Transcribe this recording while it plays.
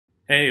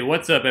Hey,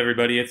 what's up,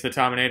 everybody? It's the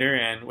Tominator,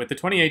 and with the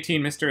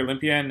 2018 Mr.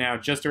 Olympia now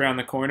just around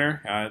the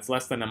corner, it's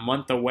less than a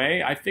month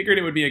away, I figured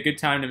it would be a good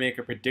time to make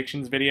a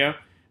predictions video,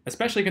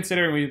 especially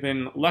considering we've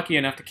been lucky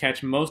enough to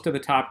catch most of the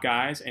top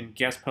guys in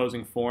guest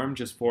posing form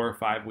just 4 or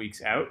 5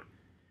 weeks out.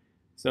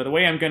 So the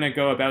way I'm going to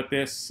go about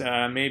this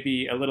may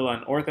be a little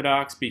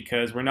unorthodox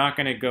because we're not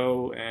going to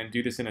go and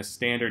do this in a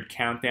standard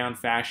countdown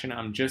fashion.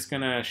 I'm just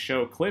going to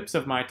show clips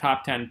of my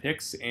top 10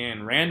 picks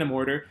in random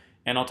order,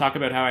 and I'll talk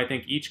about how I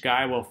think each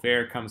guy will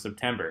fare come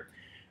September.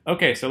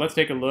 Okay, so let's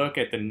take a look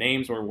at the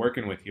names we're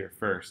working with here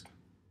first.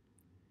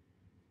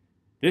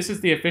 This is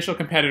the official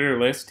competitor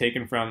list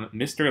taken from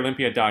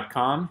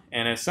MrOlympia.com,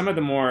 and as some of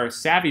the more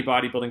savvy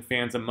bodybuilding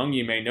fans among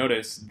you may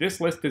notice,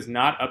 this list is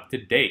not up to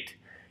date.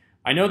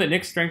 I know that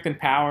Nick's Strength and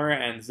Power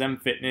and Zem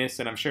Fitness,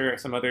 and I'm sure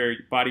some other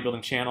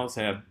bodybuilding channels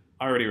have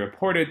already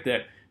reported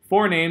that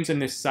 4 names in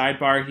this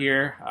sidebar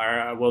here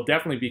will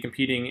definitely be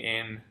competing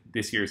in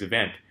this year's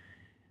event.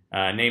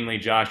 Namely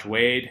Josh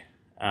Wade,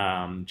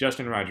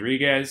 Justin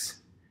Rodriguez,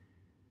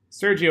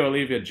 Sergio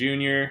Oliva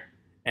Jr.,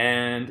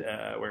 and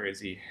where is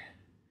he?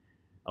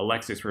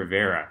 Alexis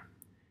Rivera.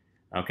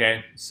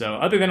 Okay, so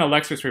other than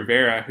Alexis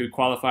Rivera, who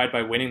qualified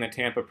by winning the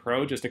Tampa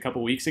Pro just a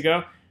couple weeks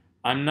ago,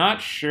 I'm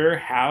not sure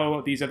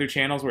how these other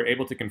channels were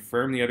able to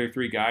confirm the other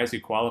 3 guys who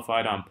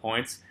qualified on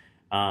points,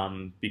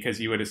 because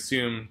you would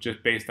assume,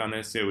 just based on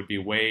this, it would be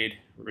Wade,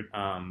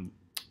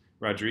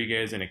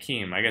 Rodriguez, and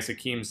Akeem. I guess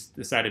Akeem's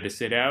decided to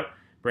sit out.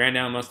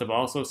 Brandon must have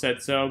also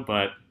said so,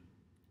 but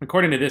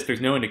according to this, there's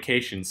no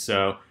indication.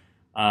 So,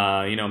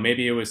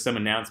 maybe it was some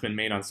announcement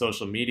made on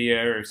social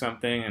media or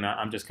something, and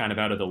I'm just kind of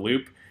out of the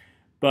loop.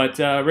 But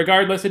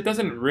regardless, it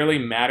doesn't really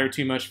matter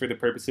too much for the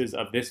purposes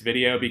of this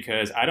video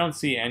because I don't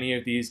see any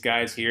of these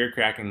guys here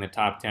cracking the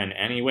top 10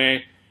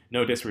 anyway.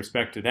 No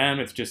disrespect to them.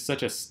 It's just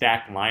such a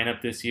stacked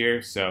lineup this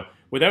year. So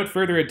without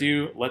further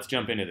ado, let's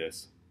jump into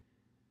this.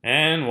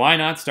 And why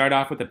not start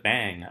off with a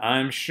bang?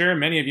 I'm sure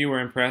many of you were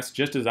impressed,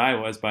 just as I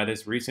was, by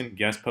this recent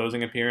guest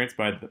posing appearance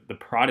by the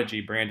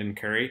prodigy Brandon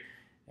Curry.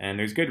 And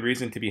there's good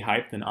reason to be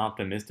hyped and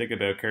optimistic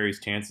about Curry's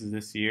chances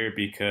this year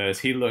because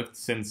he looked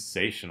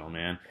sensational,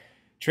 man.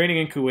 Training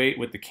in Kuwait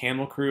with the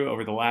Camel Crew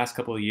over the last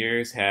couple of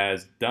years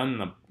has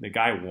done the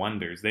guy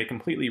wonders. They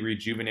completely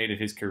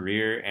rejuvenated his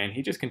career, and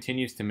he just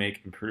continues to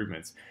make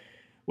improvements.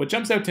 What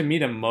jumps out to me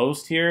the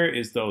most here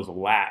is those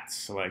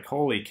lats. Like,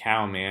 holy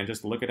cow, man,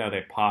 just look at how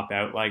they pop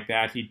out like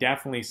that. He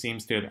definitely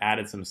seems to have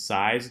added some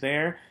size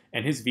there,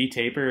 and his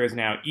V-taper is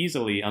now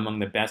easily among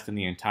the best in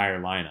the entire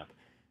lineup.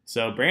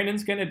 So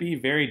Brandon's going to be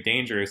very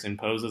dangerous in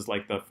poses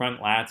like the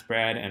front lat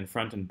spread and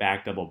front and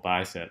back double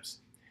biceps.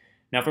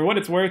 Now, for what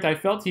it's worth, I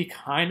felt he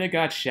kind of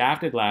got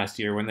shafted last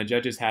year when the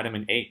judges had him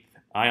in 8th.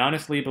 I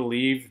honestly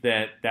believe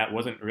that that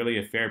wasn't really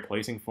a fair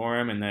placing for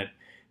him, and that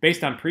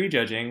based on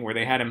prejudging, where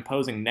they had him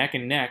posing neck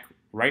and neck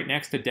right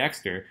next to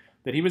Dexter,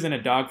 that he was in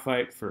a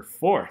dogfight for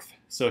 4th.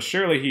 So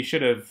surely he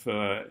shouldn't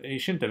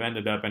have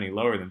ended up any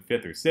lower than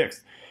 5th or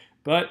 6th.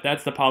 But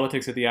that's the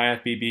politics of the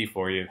IFBB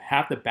for you.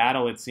 Half the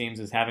battle, it seems,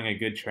 is having a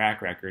good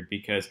track record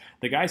because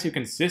the guys who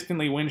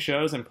consistently win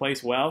shows and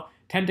place well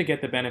tend to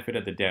get the benefit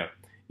of the doubt,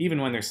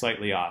 even when they're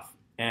slightly off.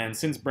 And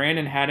since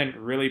Brandon hadn't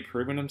really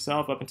proven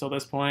himself up until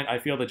this point, I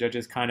feel the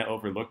judges kind of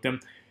overlooked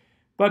him.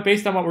 But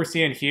based on what we're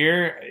seeing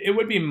here, it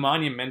would be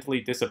monumentally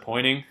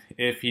disappointing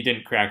if he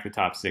didn't crack the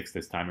top 6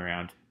 this time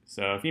around.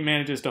 So if he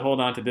manages to hold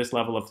on to this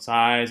level of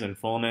size and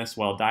fullness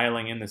while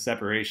dialing in the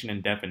separation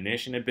and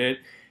definition a bit,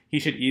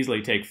 he should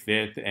easily take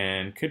 5th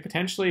and could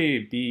potentially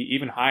be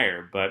even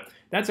higher. But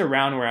that's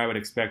around where I would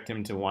expect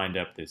him to wind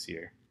up this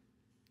year.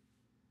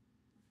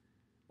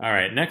 All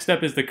right, next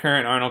up is the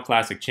current Arnold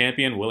Classic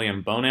champion,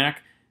 William Bonac.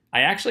 I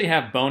actually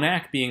have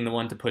Bonac being the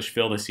one to push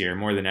Phil this year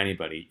more than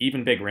anybody,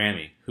 even Big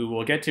Ramy, who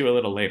we'll get to a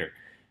little later.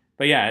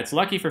 But yeah, it's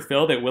lucky for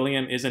Phil that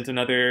William isn't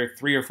another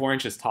 3 or 4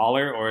 inches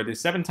taller, or the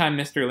 7-time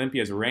Mr.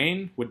 Olympia's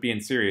reign would be in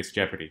serious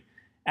jeopardy.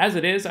 As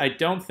it is, I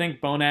don't think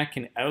Bonac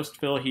can oust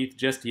Phil Heath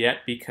just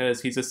yet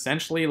because he's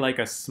essentially like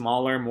a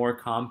smaller, more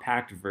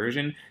compact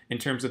version in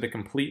terms of the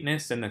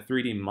completeness and the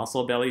 3D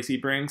muscle bellies he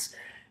brings.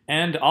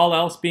 And all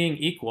else being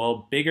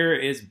equal, bigger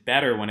is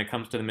better when it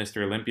comes to the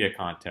Mr. Olympia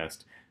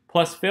contest.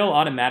 Plus, Phil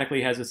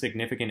automatically has a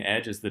significant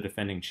edge as the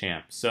defending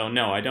champ. So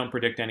no, I don't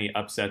predict any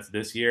upsets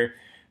this year.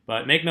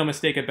 But make no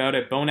mistake about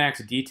it,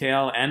 Bonac's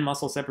detail and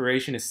muscle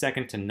separation is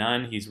second to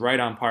none. He's right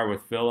on par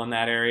with Phil in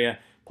that area.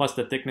 Plus,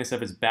 the thickness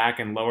of his back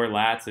and lower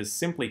lats is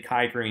simply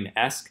Kai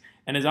Green-esque,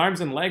 and his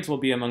arms and legs will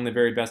be among the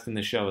very best in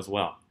the show as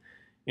well.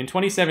 In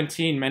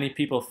 2017, many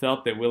people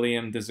felt that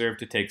William deserved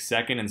to take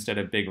 2nd instead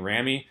of Big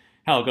Ramy.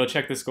 Hell, go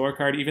check the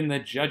scorecard. Even the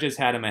judges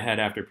had him ahead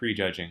after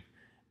prejudging.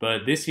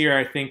 But this year,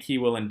 I think he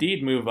will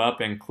indeed move up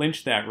and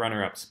clinch that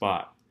runner-up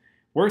spot.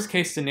 Worst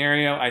case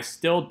scenario, I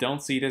still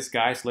don't see this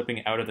guy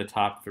slipping out of the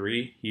top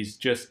 3. He's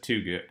just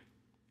too good.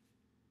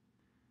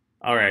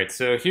 Alright,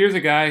 so here's a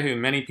guy who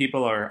many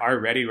people are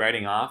already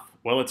writing off.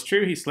 Well, it's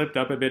true he slipped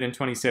up a bit in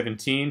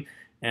 2017,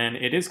 and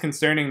it is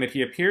concerning that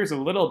he appears a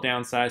little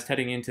downsized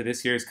heading into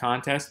this year's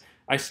contest.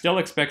 I still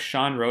expect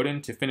Sean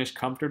Roden to finish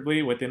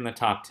comfortably within the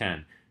top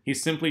 10.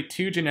 He's simply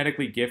too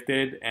genetically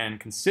gifted and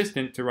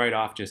consistent to write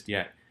off just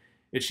yet.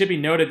 It should be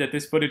noted that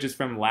this footage is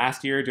from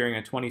last year during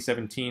a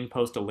 2017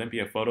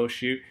 post-Olympia photo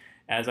shoot,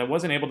 as I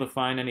wasn't able to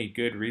find any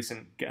good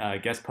recent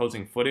guest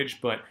posing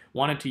footage, but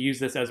wanted to use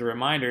this as a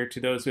reminder to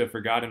those who have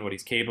forgotten what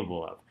he's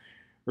capable of.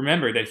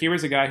 Remember that here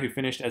is a guy who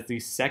finished as the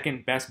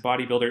second best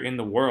bodybuilder in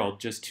the world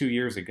just 2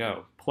 years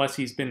ago. Plus,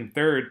 he's been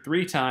third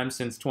 3 times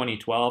since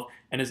 2012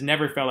 and has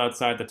never fell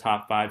outside the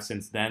top 5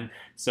 since then,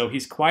 so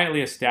he's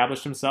quietly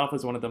established himself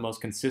as one of the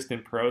most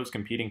consistent pros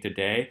competing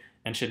today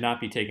and should not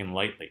be taken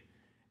lightly.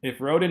 If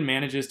Roden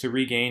manages to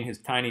regain his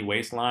tiny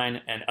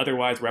waistline and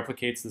otherwise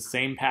replicates the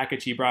same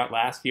package he brought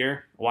last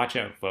year, watch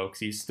out,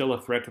 folks. He's still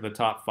a threat to the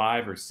top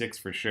 5 or 6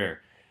 for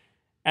sure.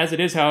 As it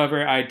is,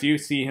 however, I do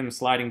see him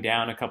sliding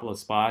down a couple of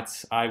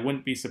spots. I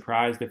wouldn't be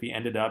surprised if he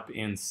ended up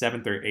in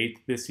 7th or 8th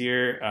this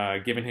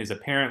year, given his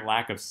apparent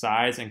lack of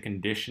size and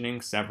conditioning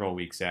several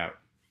weeks out.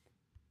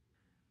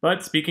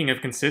 But speaking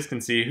of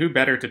consistency, who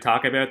better to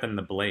talk about than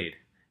the Blade?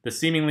 The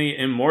seemingly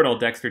immortal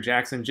Dexter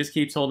Jackson just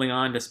keeps holding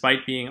on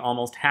despite being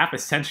almost half a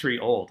century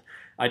old.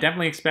 I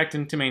definitely expect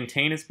him to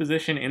maintain his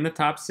position in the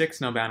top 6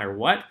 no matter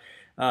what,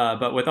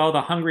 but with all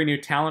the hungry new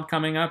talent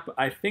coming up,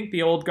 I think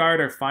the old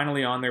guard are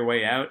finally on their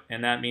way out,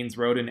 and that means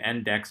Roden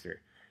and Dexter.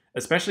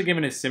 Especially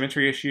given his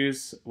symmetry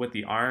issues with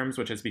the arms,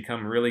 which has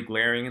become really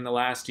glaring in the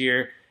last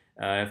year.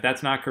 If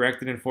that's not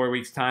corrected in 4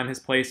 weeks' time, his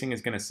placing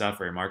is going to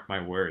suffer, mark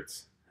my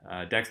words.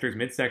 Dexter's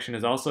midsection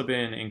has also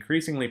been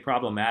increasingly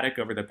problematic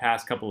over the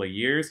past couple of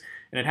years,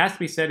 and it has to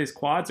be said his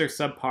quads are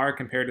subpar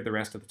compared to the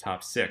rest of the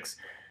top 6.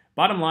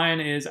 Bottom line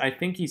is, I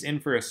think he's in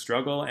for a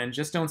struggle and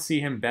just don't see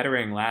him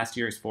bettering last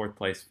year's 4th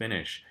place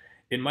finish.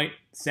 It might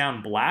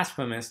sound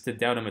blasphemous to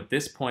doubt him at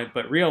this point,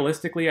 but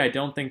realistically I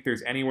don't think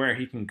there's anywhere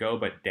he can go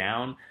but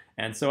down,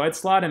 and so I'd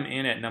slot him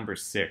in at number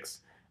 6.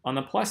 On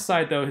the plus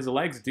side though, his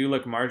legs do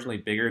look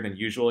marginally bigger than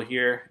usual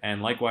here,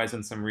 and likewise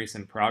in some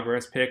recent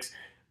progress pics,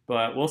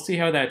 but we'll see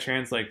how that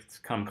translates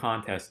come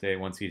contest day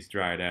once he's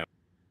dried out.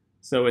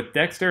 So with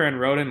Dexter and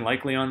Roden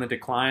likely on the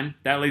decline,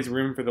 that leaves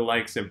room for the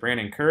likes of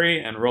Brandon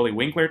Curry and Rolly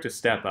Winkler to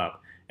step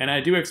up. And I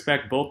do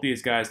expect both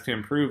these guys to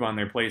improve on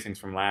their placings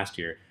from last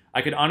year.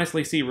 I could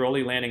honestly see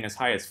Rolly landing as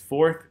high as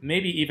 4th,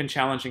 maybe even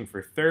challenging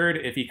for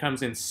 3rd if he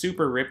comes in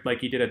super ripped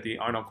like he did at the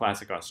Arnold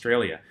Classic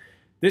Australia.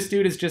 This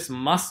dude is just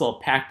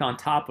muscle packed on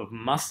top of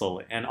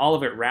muscle, and all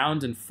of it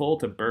round and full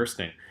to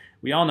bursting.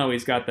 We all know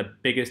he's got the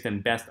biggest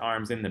and best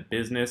arms in the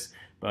business,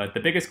 but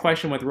the biggest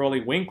question with Rolly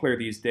Winkler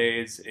these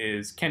days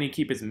is, can he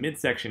keep his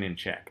midsection in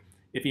check?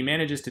 If he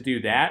manages to do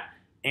that,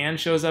 and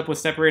shows up with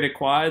separated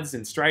quads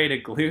and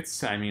striated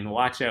glutes, I mean,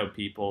 watch out,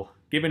 people.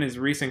 Given his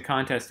recent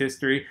contest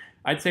history,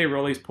 I'd say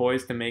Rolly's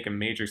poised to make a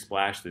major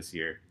splash this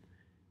year.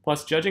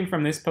 Plus, judging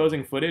from this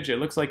posing footage, it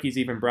looks like he's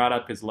even brought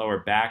up his lower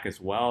back as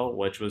well,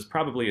 which was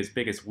probably his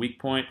biggest weak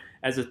point,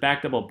 as his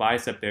back double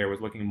bicep there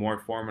was looking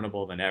more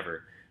formidable than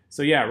ever.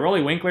 So yeah,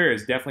 Rolly Winkler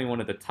is definitely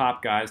one of the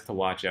top guys to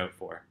watch out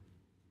for.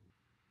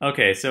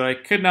 Okay, so I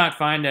could not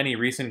find any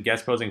recent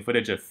guest posing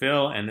footage of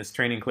Phil, and this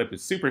training clip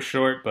is super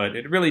short, but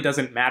it really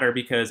doesn't matter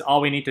because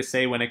all we need to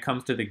say when it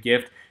comes to the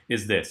gift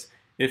is this.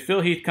 If Phil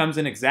Heath comes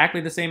in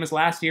exactly the same as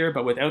last year,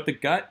 but without the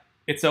gut,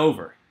 it's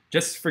over.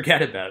 Just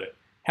forget about it.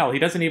 Hell, he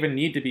doesn't even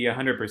need to be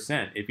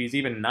 100%. If he's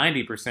even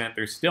 90%,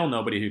 there's still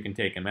nobody who can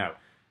take him out.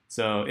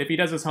 So if he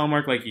does his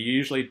homework like he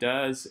usually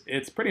does,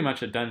 it's pretty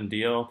much a done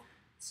deal.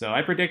 So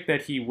I predict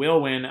that he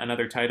will win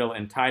another title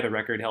and tie the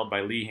record held by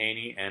Lee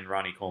Haney and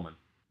Ronnie Coleman.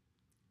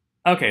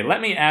 Okay,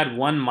 let me add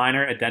one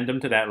minor addendum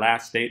to that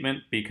last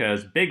statement,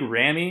 because Big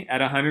Ramy at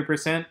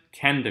 100%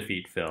 can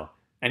defeat Phil,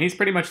 and he's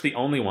pretty much the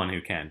only one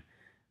who can.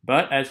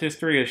 But as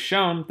history has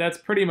shown, that's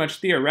pretty much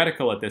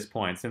theoretical at this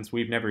point, since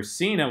we've never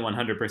seen a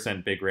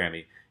 100% Big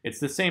Ramy. It's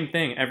the same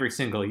thing every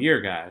single year,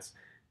 guys.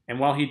 And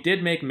while he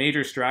did make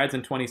major strides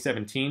in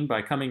 2017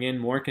 by coming in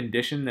more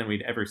conditioned than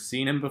we'd ever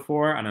seen him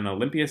before on an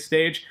Olympia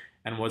stage,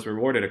 and was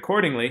rewarded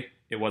accordingly,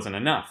 it wasn't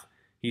enough.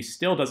 He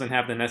still doesn't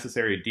have the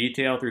necessary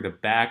detail through the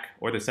back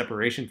or the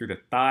separation through the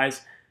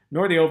thighs,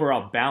 nor the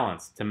overall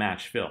balance to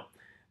match Phil.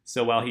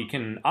 So while he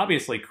can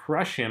obviously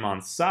crush him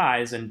on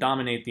size and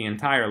dominate the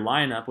entire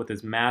lineup with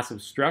his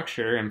massive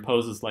structure and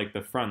poses like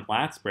the front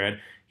lat spread,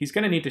 he's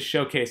going to need to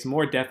showcase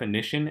more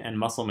definition and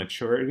muscle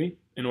maturity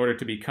in order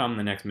to become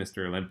the next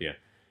Mr. Olympia.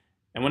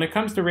 And when it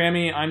comes to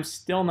Ramy, I'm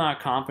still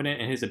not confident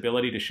in his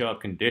ability to show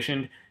up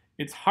conditioned.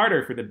 It's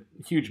harder for the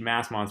huge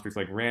mass monsters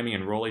like Ramy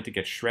and Rolly to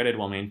get shredded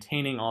while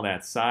maintaining all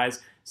that size,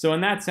 so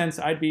in that sense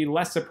I'd be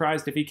less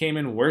surprised if he came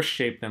in worse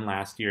shape than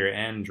last year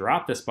and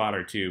dropped a spot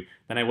or two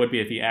than I would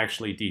be if he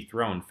actually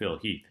dethroned Phil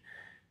Heath.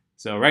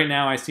 So right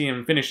now I see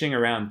him finishing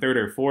around 3rd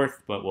or 4th,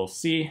 but we'll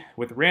see.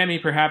 With Ramy,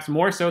 perhaps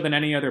more so than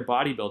any other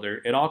bodybuilder,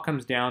 it all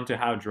comes down to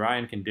how dry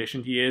and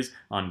conditioned he is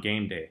on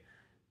game day.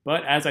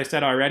 But as I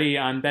said already,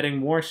 I'm betting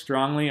more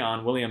strongly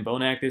on William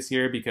Bonac this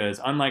year because,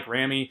 unlike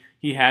Ramy,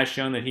 he has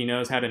shown that he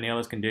knows how to nail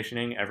his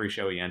conditioning every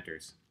show he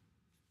enters.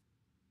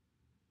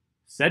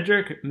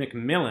 Cedric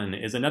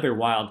McMillan is another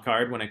wild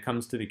card when it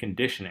comes to the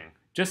conditioning.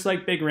 Just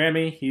like Big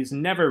Ramy, he's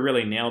never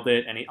really nailed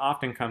it, and he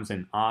often comes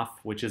in off,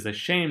 which is a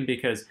shame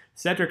because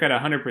Cedric at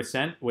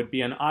 100% would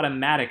be an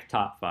automatic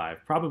top 5,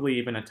 probably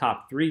even a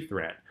top 3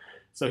 threat.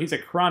 So he's a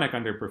chronic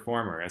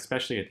underperformer,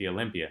 especially at the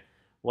Olympia.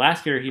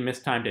 Last year he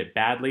mistimed it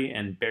badly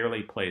and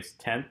barely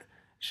placed 10th.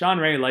 Sean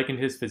Ray likened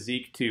his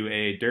physique to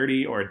a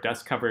dirty or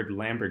dust-covered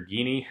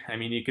Lamborghini. I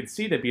mean, you can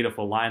see the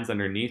beautiful lines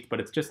underneath, but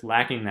it's just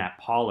lacking that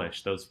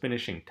polish, those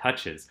finishing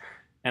touches.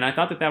 And I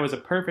thought that was a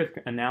perfect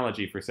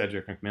analogy for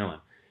Cedric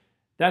McMillan.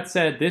 That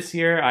said, this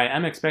year I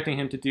am expecting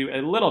him to do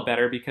a little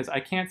better because I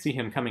can't see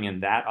him coming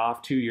in that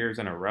off 2 years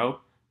in a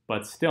row.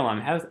 But still,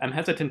 I'm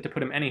hesitant to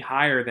put him any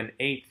higher than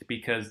 8th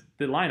because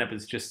the lineup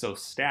is just so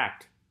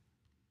stacked.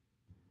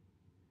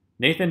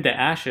 Nathan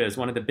DeAsha is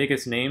one of the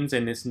biggest names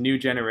in this new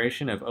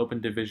generation of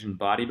open division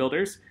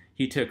bodybuilders.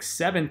 He took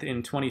 7th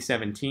in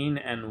 2017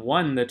 and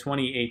won the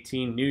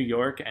 2018 New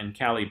York and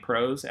Cali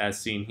Pros, as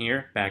seen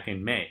here, back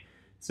in May.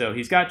 So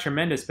he's got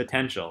tremendous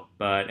potential,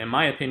 but in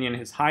my opinion,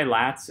 his high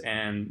lats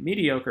and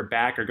mediocre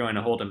back are going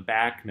to hold him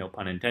back, no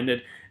pun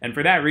intended, and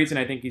for that reason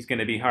I think he's going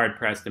to be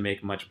hard-pressed to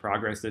make much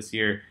progress this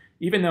year.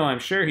 Even though I'm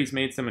sure he's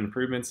made some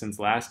improvements since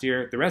last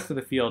year, the rest of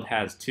the field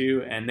has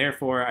too, and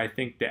therefore I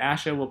think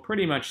DeAsha will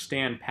pretty much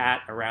stand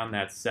pat around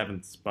that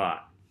 7th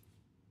spot.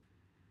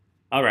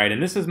 Alright,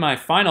 and this is my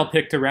final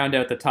pick to round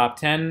out the top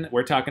 10.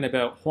 We're talking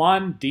about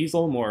Juan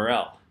Diesel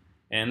Morel.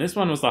 And this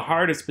one was the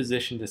hardest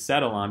position to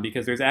settle on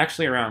because there's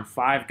actually around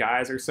 5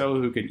 guys or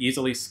so who could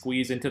easily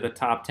squeeze into the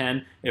top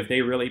 10 if they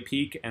really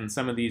peak and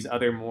some of these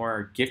other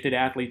more gifted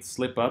athletes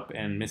slip up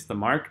and miss the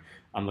mark.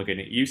 I'm looking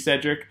at you,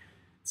 Cedric.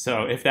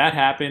 So if that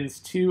happens,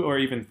 2 or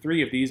even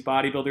 3 of these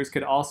bodybuilders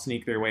could all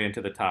sneak their way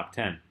into the top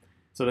 10.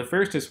 So the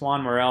first is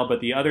Juan Morel,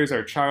 but the others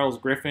are Charles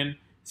Griffin,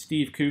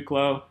 Steve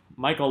Kuklo,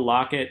 Michael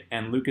Lockett,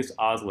 and Lucas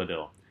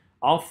Osladil.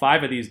 All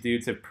 5 of these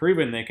dudes have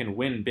proven they can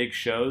win big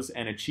shows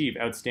and achieve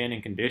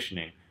outstanding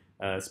conditioning,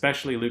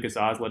 especially Lucas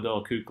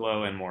Osladil,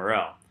 Kuklo, and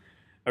Morel.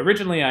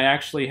 Originally, I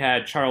actually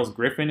had Charles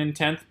Griffin in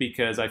 10th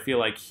because I feel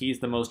like he's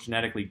the most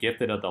genetically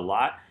gifted of the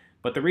lot,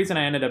 but the reason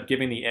I ended up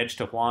giving the edge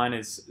to Juan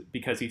is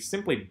because he's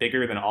simply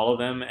bigger than all of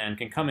them and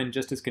can come in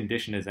just as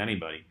conditioned as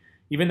anybody.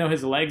 Even though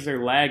his legs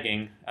are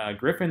lagging,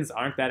 Griffin's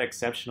aren't that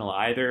exceptional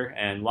either,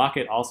 and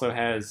Lockett also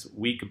has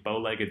weak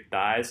bow-legged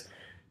thighs.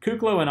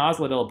 Kuklo and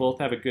Osladil both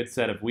have a good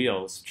set of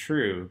wheels,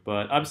 true,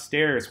 but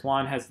upstairs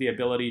Juan has the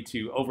ability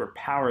to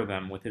overpower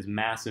them with his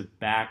massive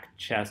back,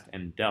 chest,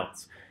 and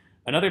delts.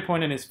 Another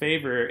point in his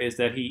favor is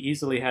that he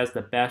easily has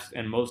the best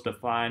and most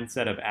defined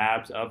set of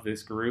abs of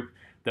this group,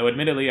 though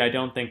admittedly I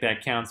don't think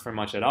that counts for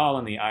much at all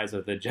in the eyes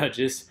of the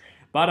judges.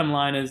 Bottom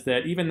line is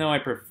that even though I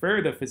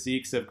prefer the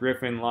physiques of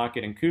Griffin,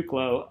 Lockett, and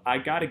Kuklo, I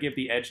gotta give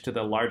the edge to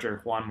the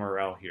larger Juan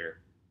Morel here.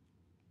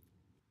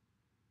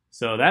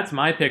 So that's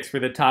my picks for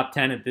the top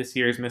 10 at this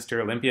year's Mr.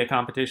 Olympia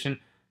competition.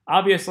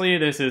 Obviously,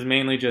 this is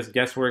mainly just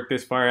guesswork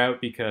this far out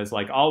because,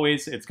 like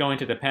always, it's going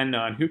to depend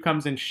on who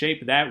comes in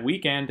shape that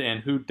weekend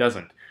and who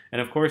doesn't.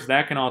 And of course,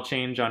 that can all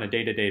change on a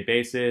day-to-day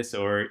basis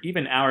or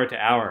even hour to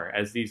hour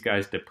as these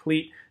guys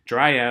deplete,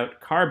 dry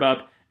out, carb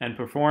up, and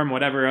perform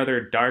whatever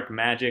other dark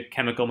magic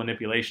chemical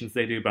manipulations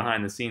they do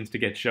behind the scenes to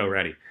get show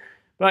ready.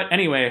 But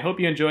anyway, I hope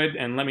you enjoyed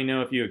and let me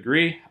know if you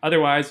agree.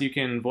 Otherwise, you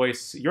can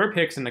voice your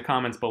picks in the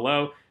comments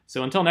below.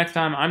 So until next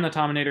time, I'm the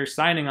Tominator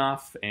signing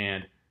off,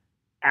 and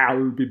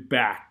I'll be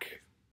back.